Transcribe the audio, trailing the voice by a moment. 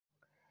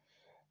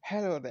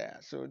Hello there.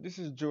 So this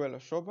is Joel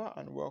Oshoba,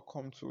 and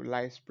welcome to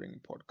Life Spring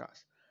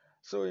Podcast.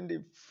 So in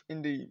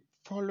the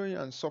following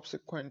and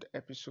subsequent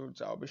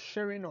episodes, I'll be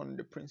sharing on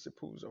the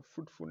principles of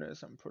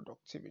fruitfulness and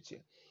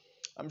productivity.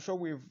 I'm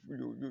sure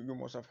you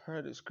must have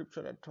heard a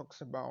scripture that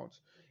talks about,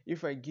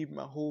 if I give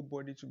my whole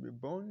body to be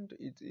burned,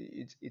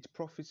 it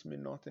profits me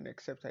nothing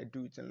except I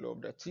do it in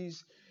love. That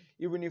is,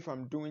 even if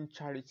I'm doing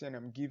charity and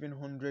I'm giving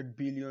 100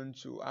 billion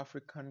to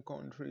African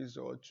countries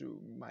or to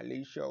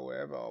Malaysia or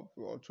wherever,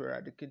 or to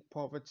eradicate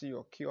poverty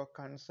or cure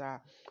cancer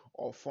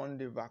or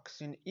fund a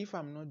vaccine, if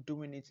I'm not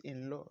doing it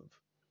in love,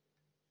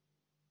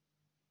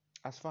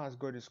 as far as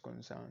God is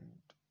concerned,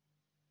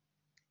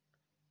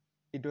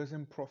 it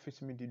doesn't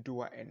profit me the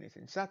doer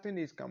anything. Certain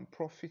it can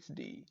profit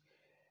the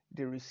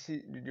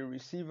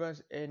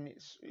receivers earn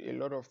a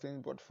lot of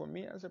things, but for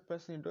me as a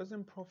person, it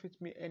doesn't profit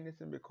me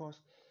anything, because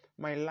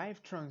my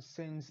life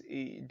transcends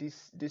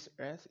this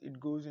earth. It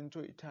goes into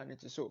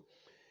eternity. So,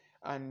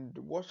 and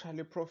what shall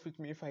it profit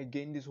me if I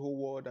gain this whole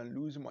world and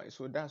lose my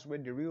soul? That's where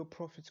the real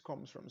profit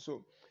comes from.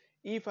 So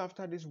if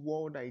after this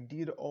world I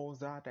did all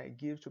that, I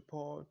gave to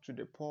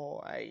the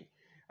poor,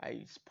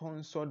 I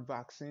sponsored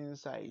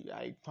vaccines,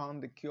 I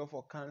found the cure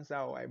for cancer,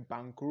 or I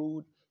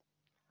bankrolled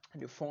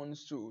the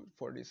funds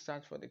for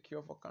research for the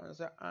cure for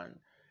cancer, and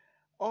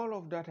all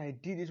of that, I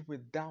did it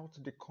without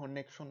the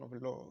connection of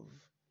love.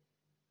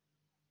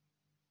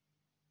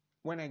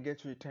 When I get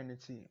to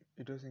eternity,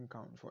 it doesn't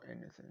count for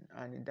anything,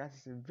 and that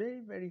is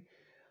a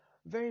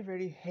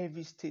very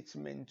heavy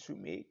statement to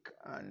make,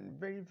 and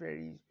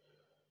very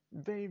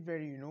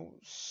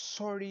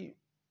sorry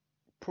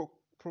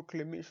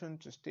proclamation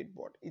to state,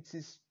 but it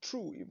is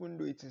true, even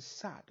though it is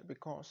sad,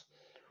 because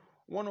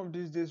one of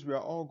these days we are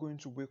all going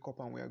to wake up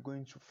and we are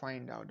going to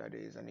find out that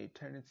there is an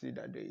eternity,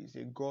 that there is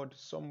a God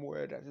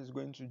somewhere that is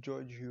going to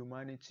judge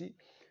humanity,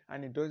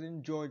 and it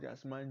doesn't judge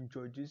as man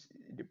judges.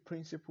 The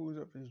principles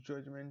of his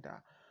judgment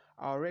are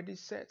already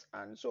set.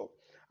 And so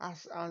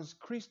as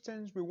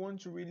Christians, we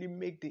want to really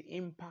make the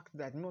impact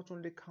that not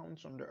only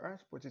counts on the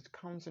earth, but it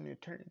counts in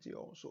eternity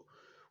also.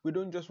 We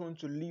don't just want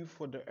to live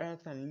for the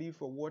earth and live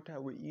for what I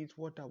will eat,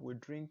 what I will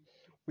drink,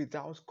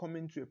 without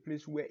coming to a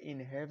place where in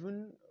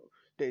heaven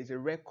there is a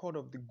record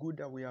of the good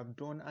that we have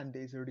done, and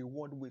there is a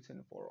reward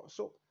waiting for us.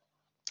 So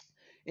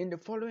in the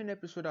following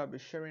episode, I'll be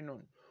sharing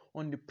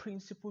on the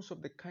principles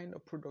of the kind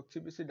of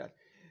productivity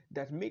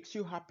that makes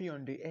you happy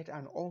on the earth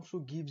and also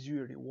gives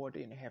you a reward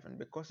in heaven,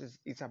 because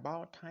it's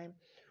about time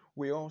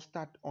we all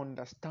start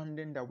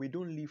understanding that we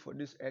don't live for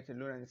this earth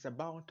alone, and it's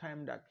about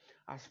time that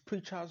as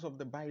preachers of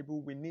the Bible,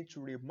 we need to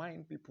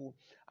remind people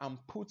and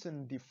put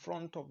in the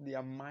front of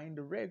their mind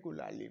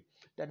regularly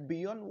that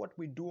beyond what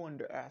we do on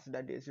the earth,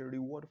 that there's a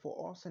reward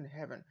for us in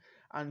heaven,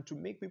 and to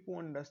make people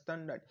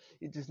understand that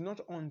it is not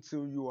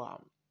until you're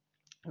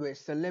a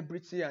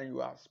celebrity and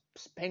you are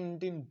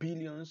spending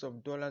billions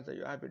of dollars that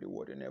you have a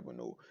reward in heaven.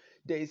 No,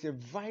 there is a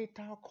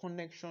vital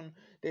connection.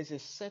 There's a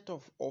set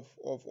of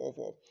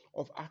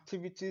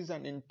activities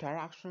and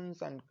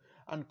interactions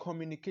and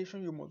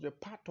communication you must be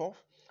part of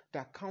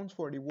that counts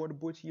for reward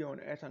both here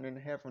on earth and in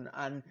heaven.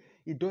 And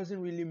it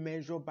doesn't really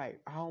measure by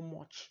how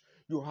much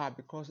you have,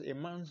 because a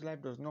man's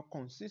life does not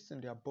consist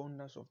in the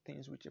abundance of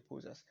things which he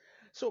possesses.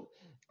 So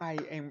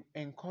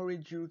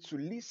encourage you to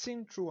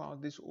listen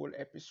throughout this whole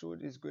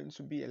episode. It's going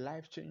to be a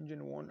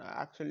life-changing one.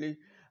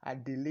 I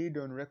delayed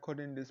on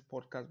recording this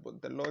podcast,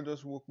 but the Lord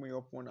just woke me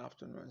up one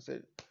afternoon and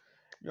said,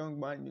 "Young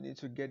man, you need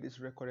to get this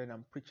recorded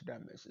and preach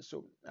that message."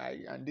 So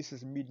and this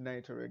is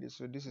midnight already.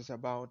 So this is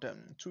about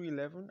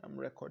 2:11. I'm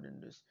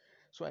recording this.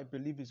 So I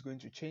believe it's going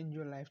to change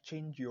your life,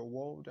 change your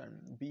world,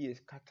 and be a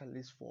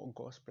catalyst for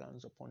God's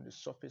plans upon the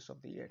surface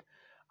of the earth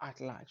at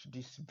large.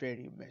 This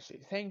very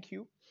message. Thank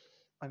you,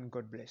 and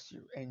God bless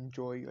you.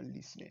 Enjoy your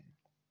listening.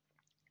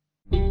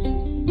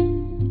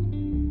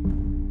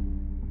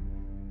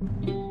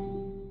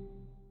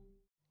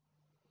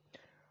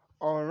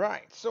 All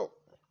right, so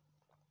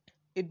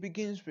it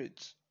begins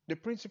with the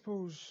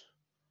principles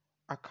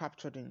are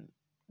captured in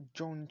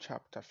John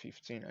chapter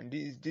 15, and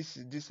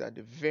these are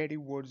the very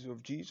words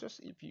of Jesus.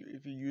 If you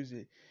use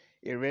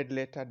a red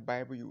lettered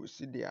Bible, you will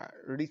see they are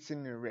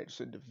written in red.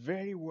 So the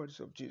very words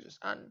of Jesus.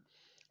 And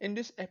in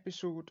this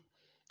episode,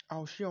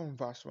 I'll share on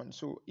verse 1.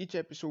 So each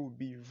episode will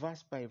be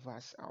verse by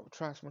verse. I'll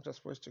try as much as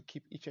possible to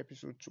keep each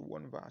episode to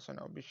one verse, and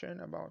I'll be sharing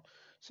about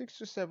 6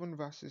 to 7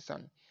 verses,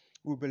 and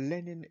we'll be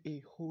learning a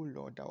whole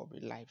lot that will be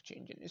life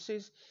changing. It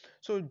says,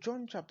 so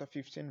John chapter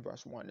 15,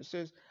 verse 1, it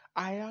says,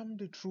 "I am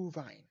the true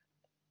vine,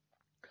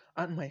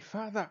 and my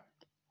Father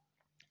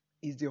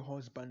is the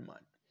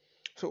husbandman."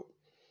 So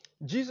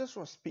Jesus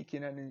was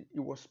speaking, and he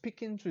was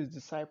speaking to his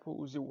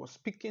disciples. He was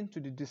speaking to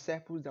the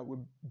disciples that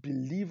would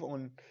believe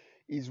on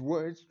his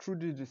words through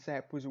the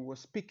disciples. He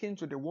was speaking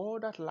to the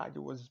world at large. He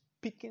was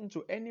speaking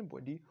to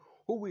anybody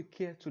who will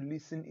care to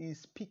listen. He is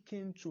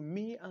speaking to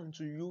me and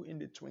to you in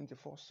the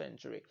 21st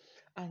century.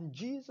 And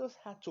Jesus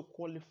had to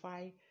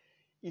qualify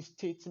his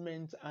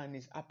statement and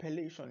his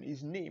appellation,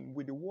 his name,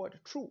 with the word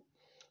true.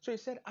 So he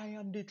said, "I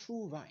am the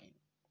true vine."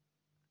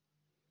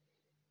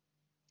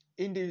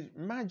 in the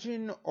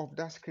margin of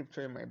that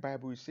scripture in my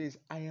Bible, it says,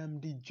 I am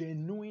the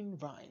genuine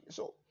vine.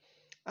 So,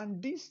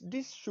 and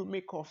this should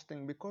make us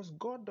think, because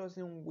God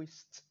doesn't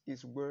waste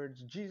his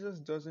words. Jesus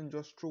doesn't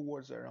just throw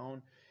words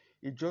around.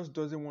 He just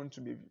doesn't want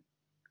to be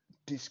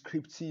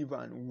descriptive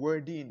and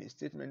wordy in a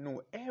statement.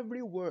 No,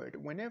 every word,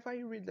 whenever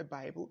you read the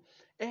Bible,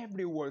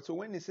 every word. So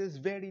when it says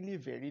verily,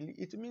 verily,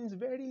 it means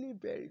verily,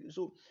 verily.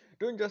 So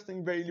don't just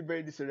think verily,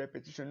 verily is a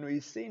repetition. No,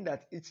 it's saying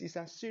that it is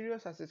as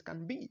serious as it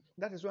can be.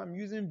 That is why I'm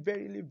using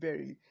verily,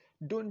 verily.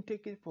 Don't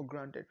take it for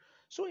granted.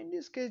 So in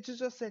this case,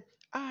 Jesus said,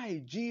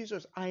 I,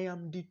 Jesus, I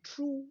am the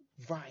true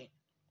vine.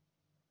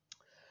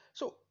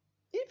 So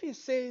if he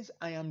says,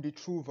 I am the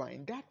true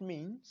vine, that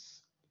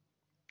means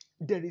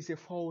there is a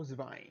false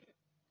vine.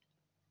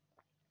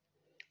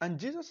 And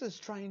Jesus is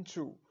trying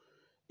to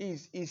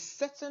is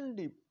setting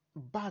the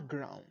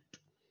background,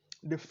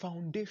 the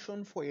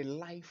foundation for a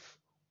life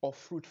of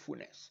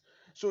fruitfulness.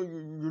 So you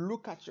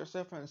look at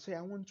yourself and say,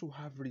 I want to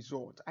have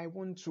results. I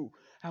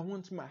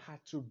want my heart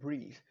to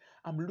breathe.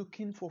 I'm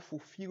looking for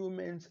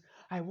fulfillment.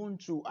 I want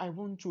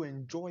to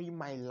enjoy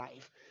my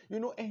life. You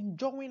know,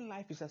 enjoying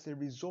life is as a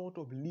result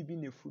of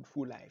living a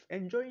fruitful life.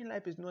 Enjoying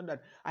life is not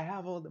that I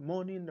have all the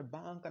money in the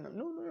bank and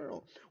no, no, no,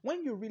 no.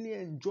 When you really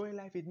enjoy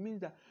life, it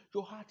means that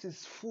your heart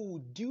is full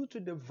due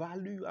to the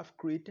value you have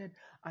created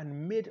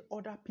and made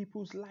other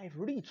people's life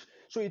rich.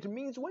 So it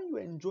means when you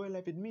enjoy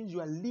life, it means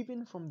you are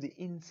living from the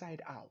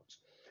inside out.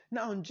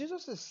 Now,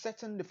 Jesus is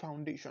setting the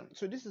foundation.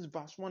 So this is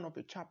verse 1 of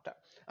a chapter.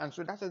 And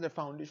so that is the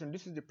foundation.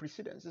 This is the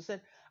precedence. He said,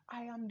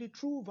 I am the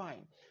true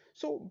vine.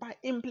 So by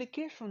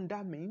implication,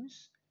 that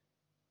means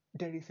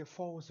there is a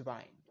false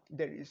vine.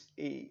 There is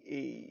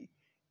a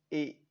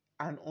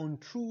an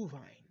untrue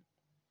vine.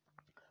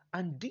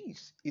 And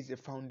this is a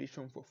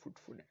foundation for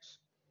fruitfulness.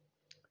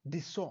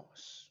 The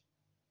source.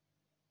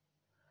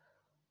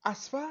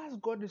 As far as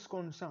God is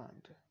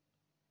concerned,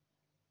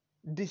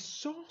 the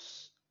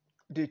source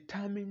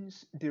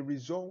determines the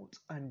result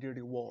and the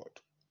reward.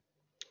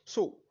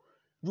 So,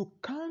 you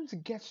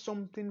can't get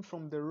something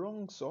from the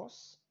wrong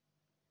source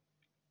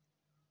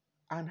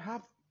and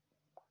have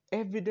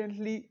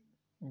evidently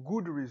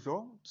good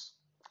results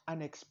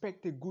and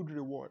expect a good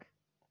reward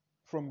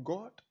from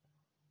God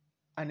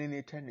and in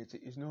eternity.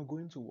 It's not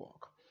going to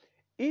work.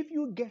 If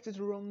you get it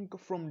wrong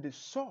from the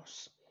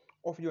source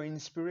of your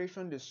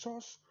inspiration, the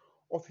source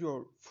of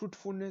your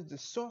fruitfulness, the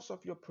source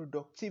of your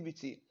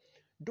productivity,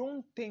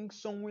 don't think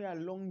somewhere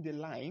along the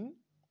line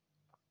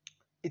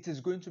it is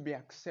going to be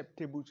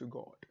acceptable to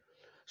God.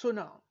 So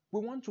now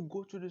we want to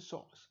go to the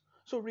source.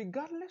 So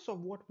regardless of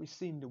what we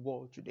see in the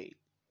world today,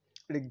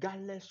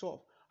 regardless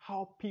of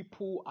how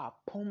people are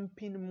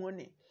pumping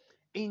money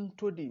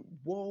into the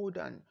world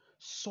and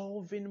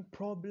solving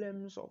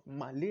problems of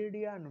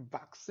malaria and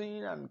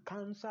vaccine and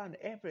cancer and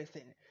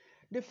everything,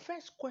 the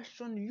first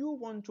question you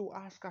want to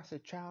ask as a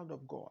child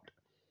of God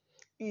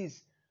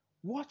is,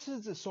 what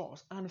is the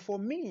source? And for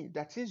me,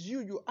 that is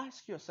you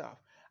ask yourself,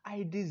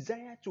 I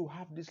desire to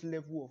have this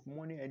level of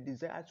money. I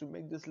desire to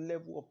make this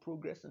level of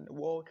progress in the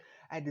world.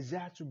 I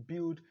desire to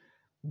build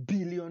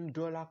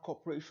billion-dollar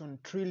corporation,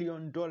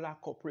 trillion-dollar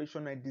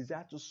corporation. I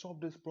desire to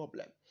solve this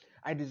problem.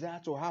 I desire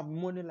to have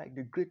money like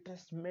the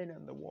greatest men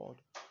in the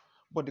world.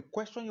 But the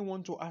question you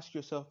want to ask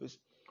yourself is,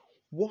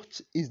 what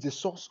is the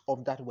source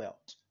of that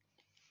wealth?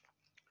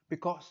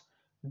 Because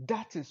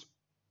that is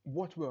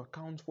what will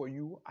account for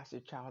you as a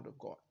child of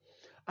God.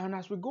 And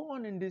as we go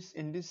on in this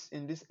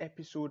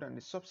episode and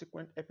the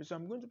subsequent episode,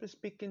 I'm going to be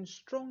speaking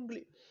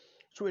strongly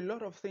to a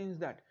lot of things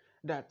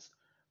that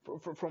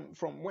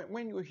from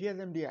when you hear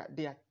them, they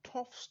are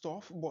tough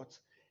stuff, but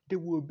they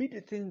will be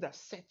the things that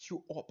set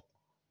you up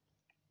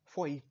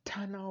for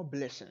eternal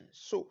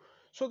blessings.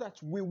 So that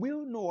we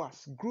will know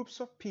as groups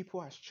of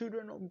people, as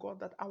children of God,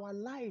 that our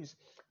lives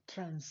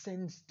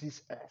transcends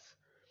this earth.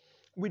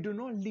 We do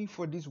not live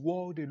for this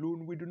world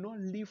alone. We do not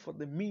live for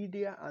the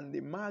media and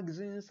the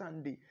magazines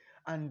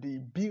and the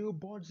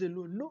billboards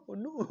alone. No,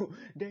 no.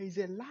 There is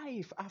a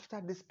life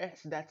after this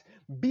earth that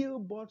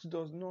billboards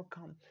does not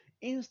count.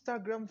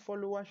 Instagram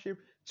followership,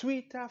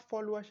 Twitter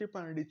followership,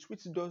 and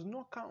retweets does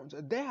not count.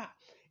 There,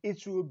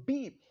 it will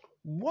be,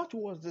 what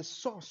was the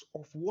source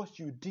of what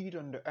you did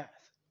on the earth?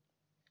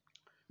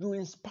 You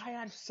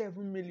inspired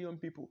 7 million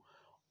people.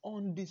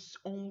 On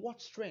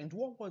what strength?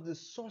 What was the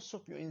source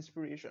of your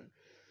inspiration?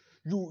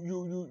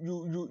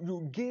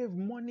 You gave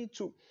money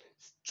to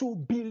 2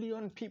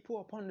 billion people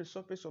upon the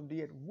surface of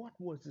the earth. What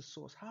was the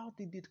source? How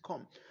did it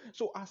come?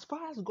 So as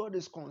far as God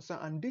is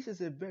concerned, and this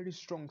is a very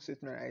strong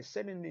statement I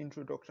said in the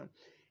introduction,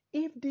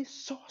 if the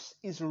source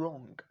is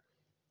wrong,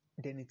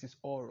 then it is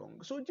all wrong.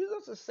 So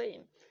Jesus is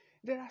saying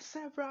there are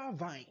several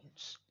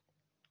vines.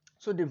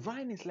 So the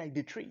vine is like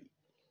the tree,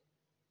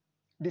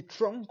 the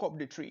trunk of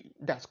the tree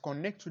that's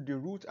connected to the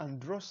root and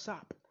draws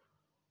sap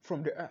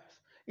from the earth.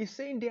 He's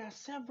saying there are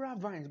several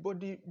vines, but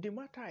the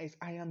matter is,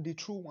 I am the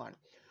true one.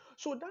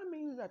 So that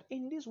means that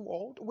in this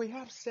world, we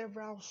have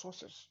several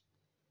sources.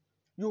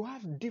 You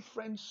have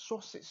different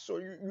sources. So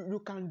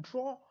you can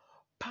draw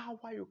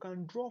power, you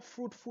can draw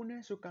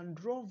fruitfulness, you can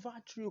draw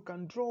virtue, you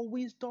can draw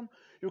wisdom,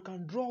 you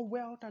can draw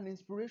wealth and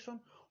inspiration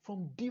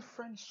from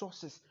different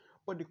sources.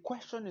 But the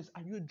question is,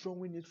 are you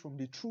drawing it from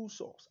the true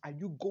source? Are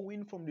you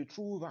going from the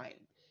true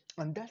vine?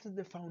 And that is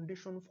the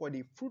foundation for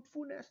the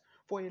fruitfulness,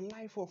 for a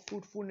life of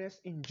fruitfulness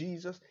in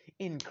Jesus,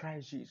 in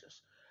Christ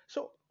Jesus.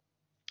 So,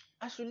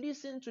 as you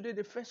listen today,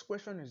 the first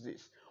question is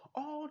this: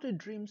 all the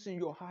dreams in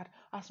your heart,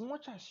 as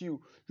much as you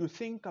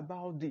think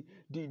about the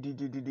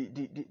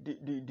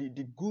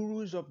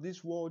gurus of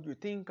this world, you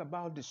think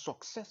about the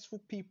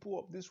successful people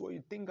of this world,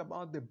 you think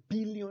about the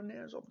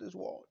billionaires of this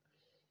world,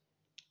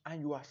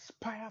 and you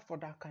aspire for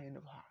that kind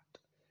of heart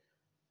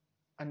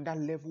and that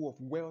level of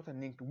wealth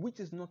and income, which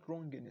is not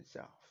wrong in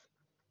itself,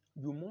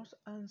 you must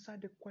answer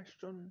the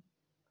question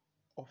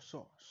of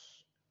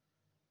source.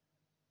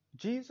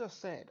 Jesus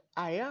said,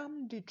 I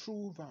am the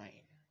true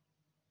vine,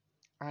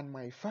 and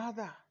my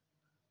Father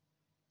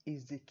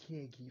is the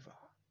caregiver.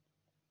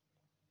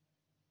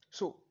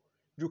 So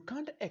you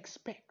can't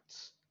expect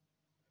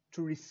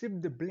to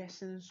receive the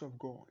blessings of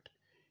God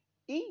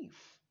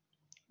if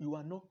you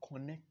are not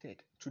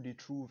connected to the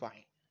true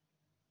vine.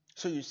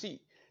 So you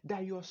see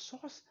that your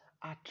source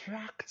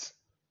attracts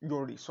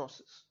your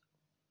resources.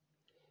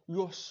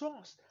 Your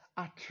source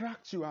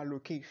attracts your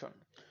allocation.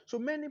 So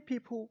many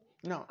people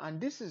now, and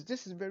this is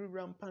very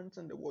rampant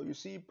in the world. You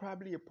see,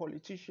 probably a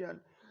politician,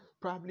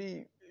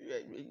 probably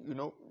you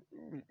know,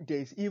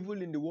 there's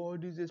evil in the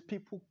world. These days,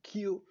 people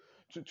kill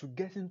to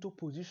get into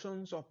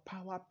positions of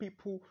power.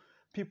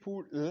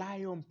 People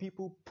lie on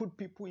people, put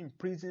people in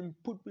prison,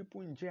 put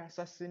people in jail,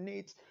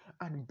 assassinate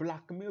and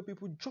blackmail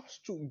people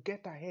just to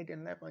get ahead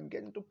in life and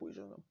get into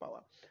positions of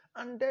power.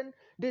 And then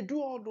they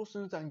do all those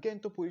things and get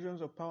into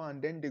positions of power,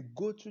 and then they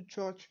go to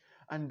church,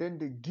 and then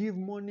they give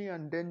money,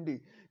 and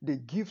then they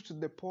give to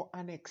the poor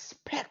and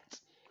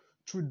expect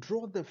to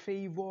draw the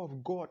favor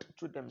of God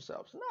to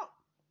themselves. Now,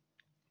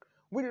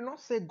 we do not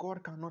say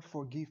God cannot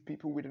forgive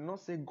people. We do not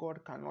say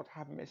God cannot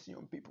have mercy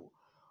on people.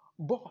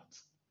 But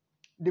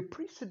the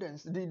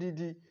precedence,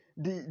 the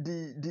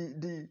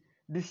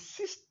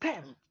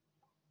system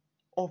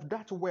of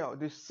that wealth,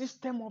 the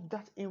system of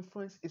that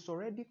influence is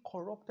already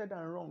corrupted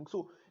and wrong.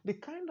 So the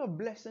kind of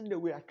blessing that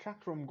we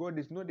attract from God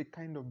is not the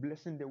kind of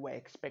blessing that we're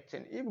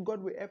expecting. If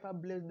God will ever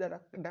bless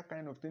that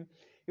kind of thing,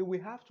 He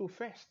will have to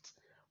first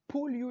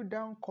pull you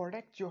down,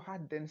 correct your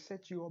heart, then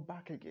set you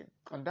back again.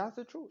 And that's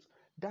the truth.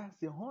 That's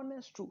the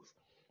honest truth.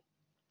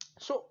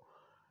 So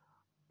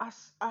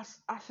as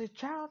a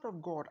child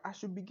of God,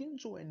 as you begin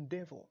to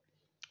endeavor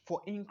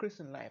for increase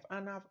in life,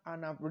 and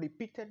I've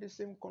repeated the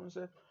same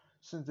concept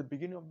since the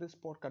beginning of this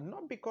podcast,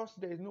 not because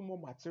there is no more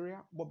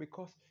material, but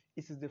because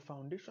it is the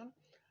foundation,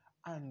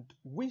 and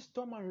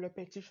wisdom and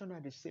repetition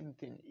are the same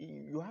thing.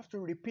 You have to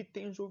repeat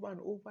things over and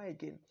over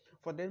again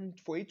for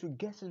it to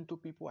get into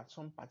people at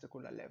some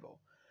particular level.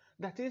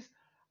 That is,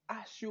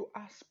 as you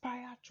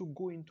aspire to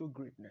go into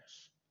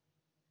greatness,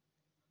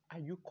 are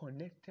you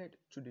connected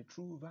to the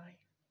true vine?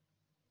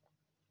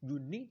 You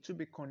need to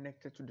be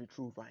connected to the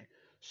true vine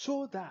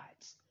so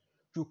that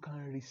you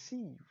can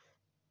receive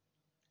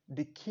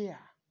the care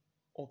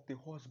of the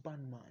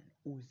husbandman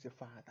who is the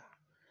Father.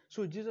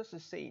 So Jesus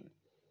is saying,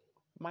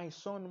 my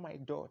son, my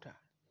daughter,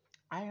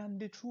 I am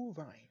the true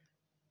vine,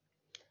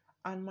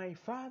 and my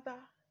Father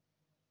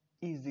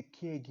is the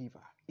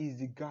caregiver, is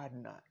the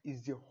gardener,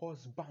 is the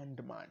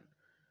husbandman.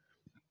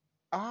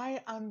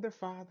 I and the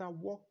Father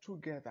work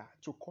together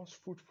to cause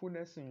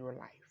fruitfulness in your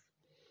life.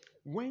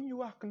 When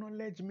you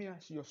acknowledge me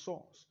as your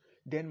source,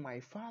 then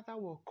my Father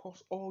will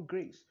cause all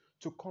grace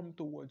to come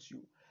towards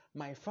you.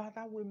 My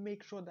Father will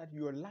make sure that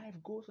your life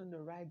goes in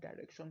the right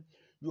direction.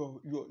 Your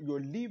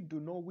leaf do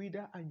not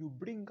wither, and you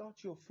bring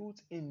out your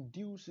fruits in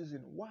due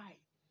season. Why?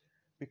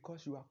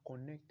 Because you are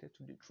connected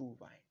to the true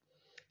vine.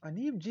 And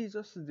if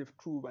Jesus is the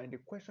true vine, the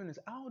question is,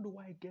 how do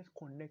I get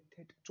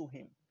connected to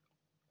Him?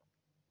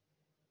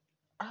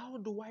 How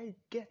do I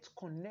get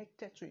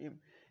connected to Him?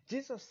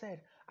 Jesus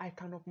said, I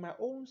can of my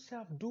own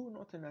self do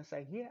nothing. As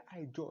I hear,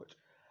 I judge.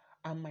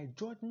 And my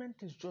judgment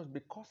is just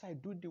because I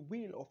do the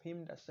will of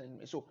Him that sent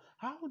me. So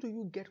how do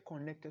you get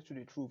connected to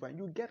the true vine?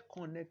 You get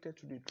connected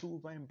to the true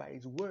vine by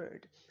His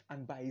word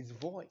and by His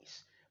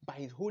voice, by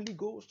His Holy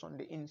Ghost on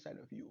the inside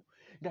of you.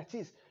 That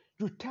is,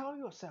 you tell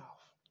yourself,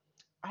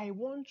 I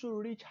want to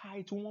reach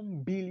height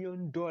 $1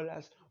 billion,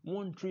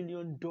 $1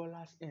 trillion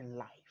in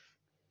life.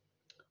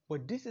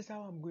 But this is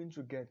how I'm going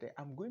to get there.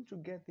 I'm going to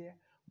get there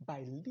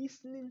by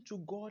listening to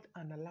God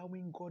and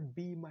allowing God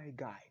be my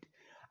guide.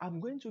 I'm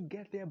going to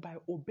get there by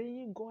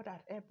obeying God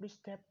at every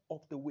step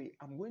of the way.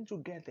 I'm going to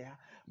get there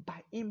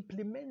by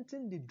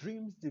implementing the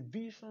dreams, the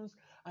visions,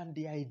 and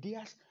the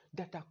ideas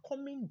that are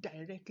coming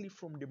directly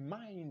from the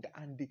mind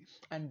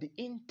and the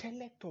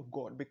intellect of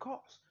God.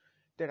 Because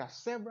there are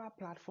several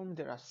platforms,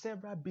 there are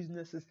several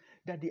businesses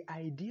that the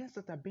ideas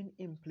that are being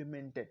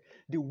implemented,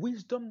 the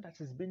wisdom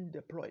that is being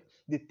deployed,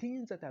 the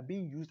things that are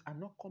being used are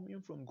not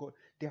coming from God.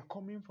 They are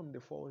coming from the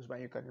false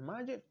vine. You can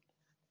imagine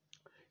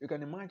You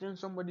can imagine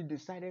somebody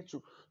decided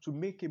to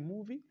make a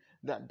movie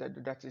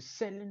that is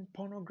selling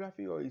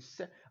pornography, or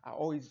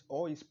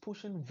is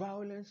pushing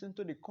violence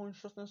into the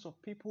consciousness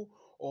of people,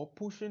 or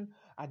pushing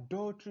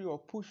adultery, or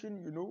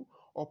pushing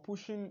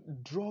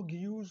drug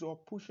use, or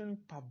pushing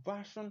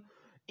perversion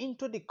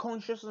into the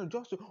consciousness,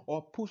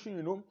 or pushing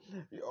you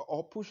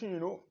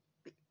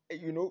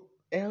know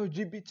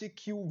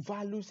LGBTQ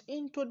values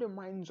into the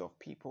minds of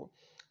people,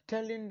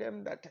 telling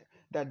them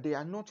that they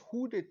are not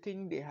who they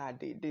think they are.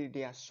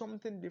 They are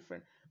something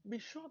different. Be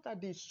sure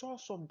that the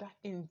source of that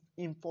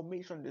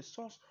information, the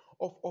source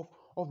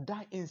of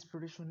that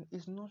inspiration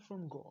is not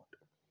from God.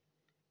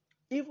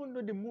 Even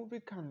though the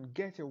movie can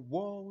get a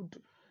world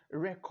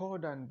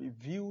record and be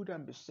viewed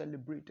and be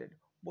celebrated,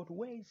 but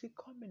where is it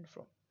coming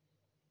from?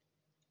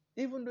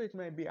 Even though it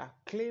might be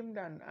acclaimed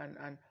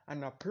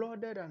and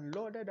applauded and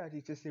lauded that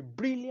it is a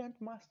brilliant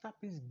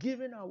masterpiece,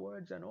 given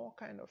awards and all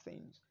kind of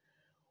things,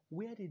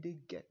 where did they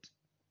get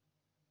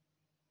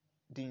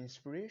the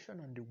inspiration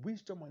and the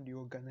wisdom and the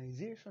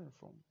organization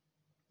from?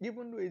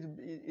 Even though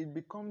it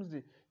becomes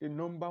the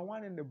number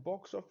one in the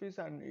box office,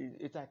 and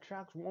it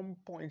attracts 1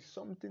 point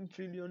something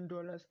trillion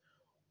dollars,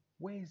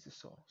 where is the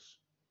source?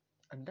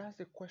 And that's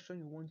the question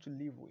you want to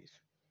live with.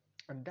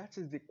 And that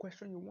is the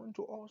question you want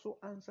to also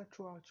answer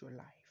throughout your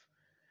life.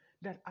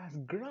 That as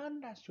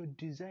grand as your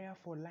desire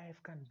for life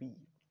can be,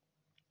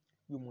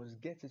 you must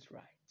get it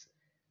right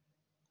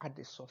at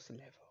the source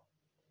level.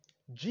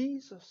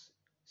 Jesus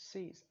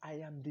says, I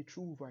am the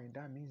true vine.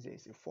 That means there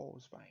is a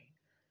false vine.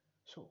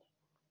 So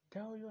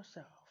tell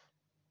yourself,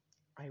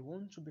 I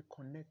want to be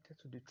connected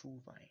to the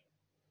true vine.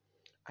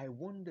 I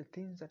want the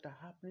things that are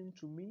happening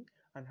to me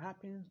and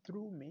happening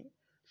through me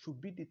should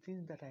be the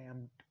things that I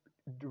am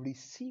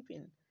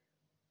receiving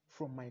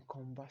from my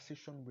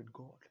conversation with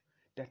God.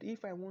 That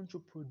if I want to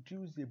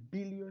produce a $1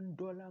 billion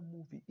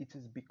movie, it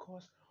is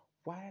because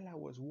while I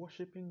was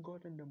worshiping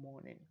God in the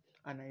morning,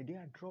 an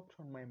idea dropped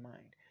on my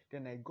mind.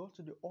 Then I got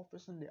to the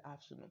office in the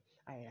afternoon.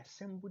 I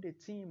assembled a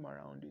team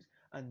around it,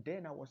 and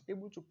then I was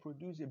able to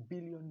produce a $1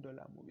 billion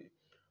movie.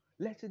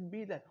 Let it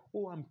be that,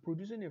 oh, I'm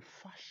producing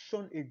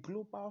a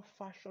global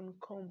fashion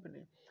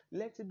company.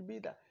 Let it be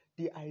that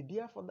the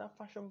idea for that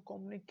fashion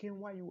company came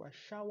while you were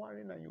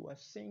showering and you were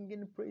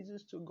singing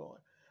praises to God.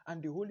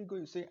 And the Holy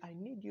Ghost is saying, I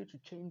need you to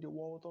change the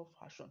world of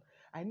fashion.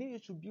 I need you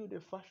to build a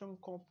fashion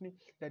company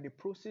that the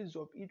proceeds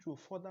of it will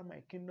further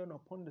my kingdom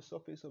upon the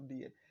surface of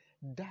the earth.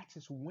 That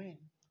is when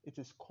it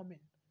is coming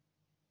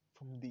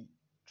from the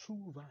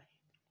true vine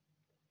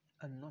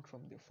and not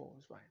from the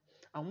false vine.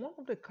 And one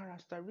of the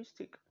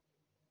characteristics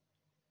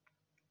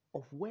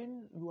of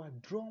when you are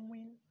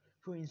drawing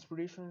your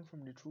inspiration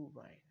from the true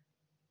vine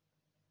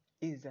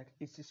is that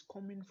it is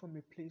coming from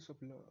a place of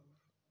love.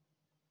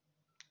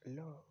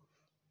 Love,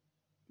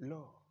 love,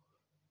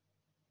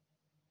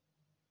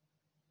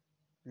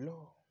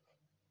 love,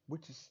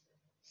 which is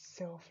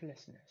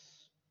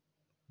selflessness,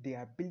 the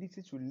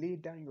ability to lay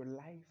down your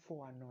life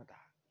for another.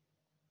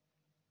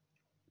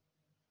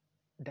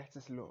 That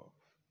is love.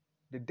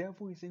 The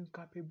devil is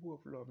incapable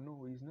of love.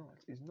 No, he's not.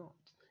 He's not.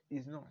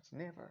 He's not.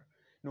 Never.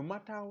 No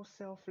matter how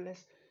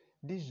selfless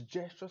these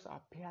gestures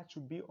appear to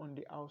be on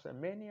the outside,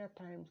 many a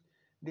times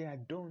they are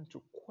done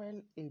to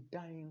quell a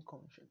dying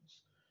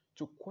conscience,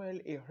 to quell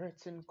a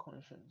hurting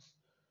conscience,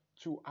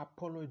 to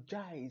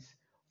apologize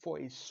for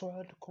a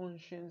soiled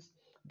conscience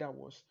that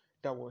was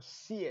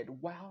seared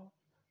while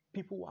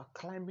people were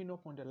climbing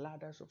up on the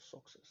ladders of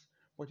success.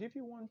 But if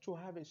you want to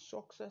have a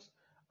success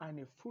and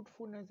a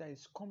fruitfulness that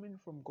is coming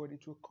from God,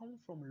 it will come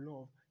from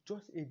love,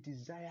 just a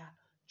desire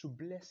to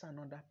bless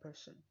another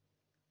person,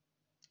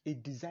 a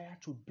desire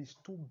to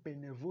bestow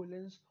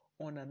benevolence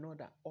on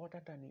another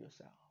other than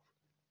yourself.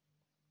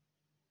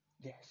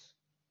 Yes,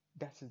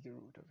 that is the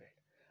root of it.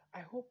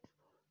 I hope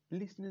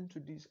listening to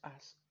this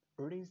has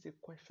raised a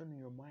question in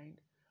your mind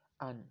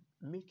and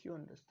make you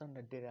understand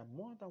that there are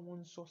more than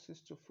one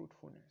sources to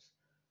fruitfulness,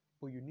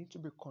 but you need to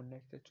be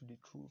connected to the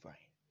true vine.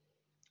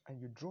 And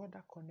you draw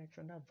that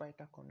connection, that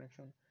vital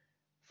connection,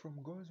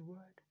 from God's word,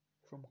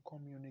 from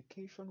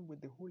communication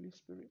with the Holy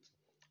Spirit,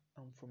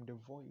 and from the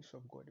voice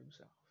of God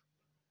Himself.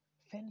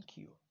 Thank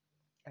you,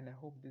 and I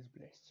hope this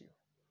blessed you.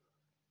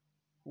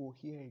 We'll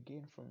hear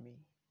again from me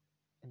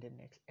in the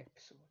next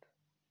episode.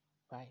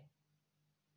 Bye.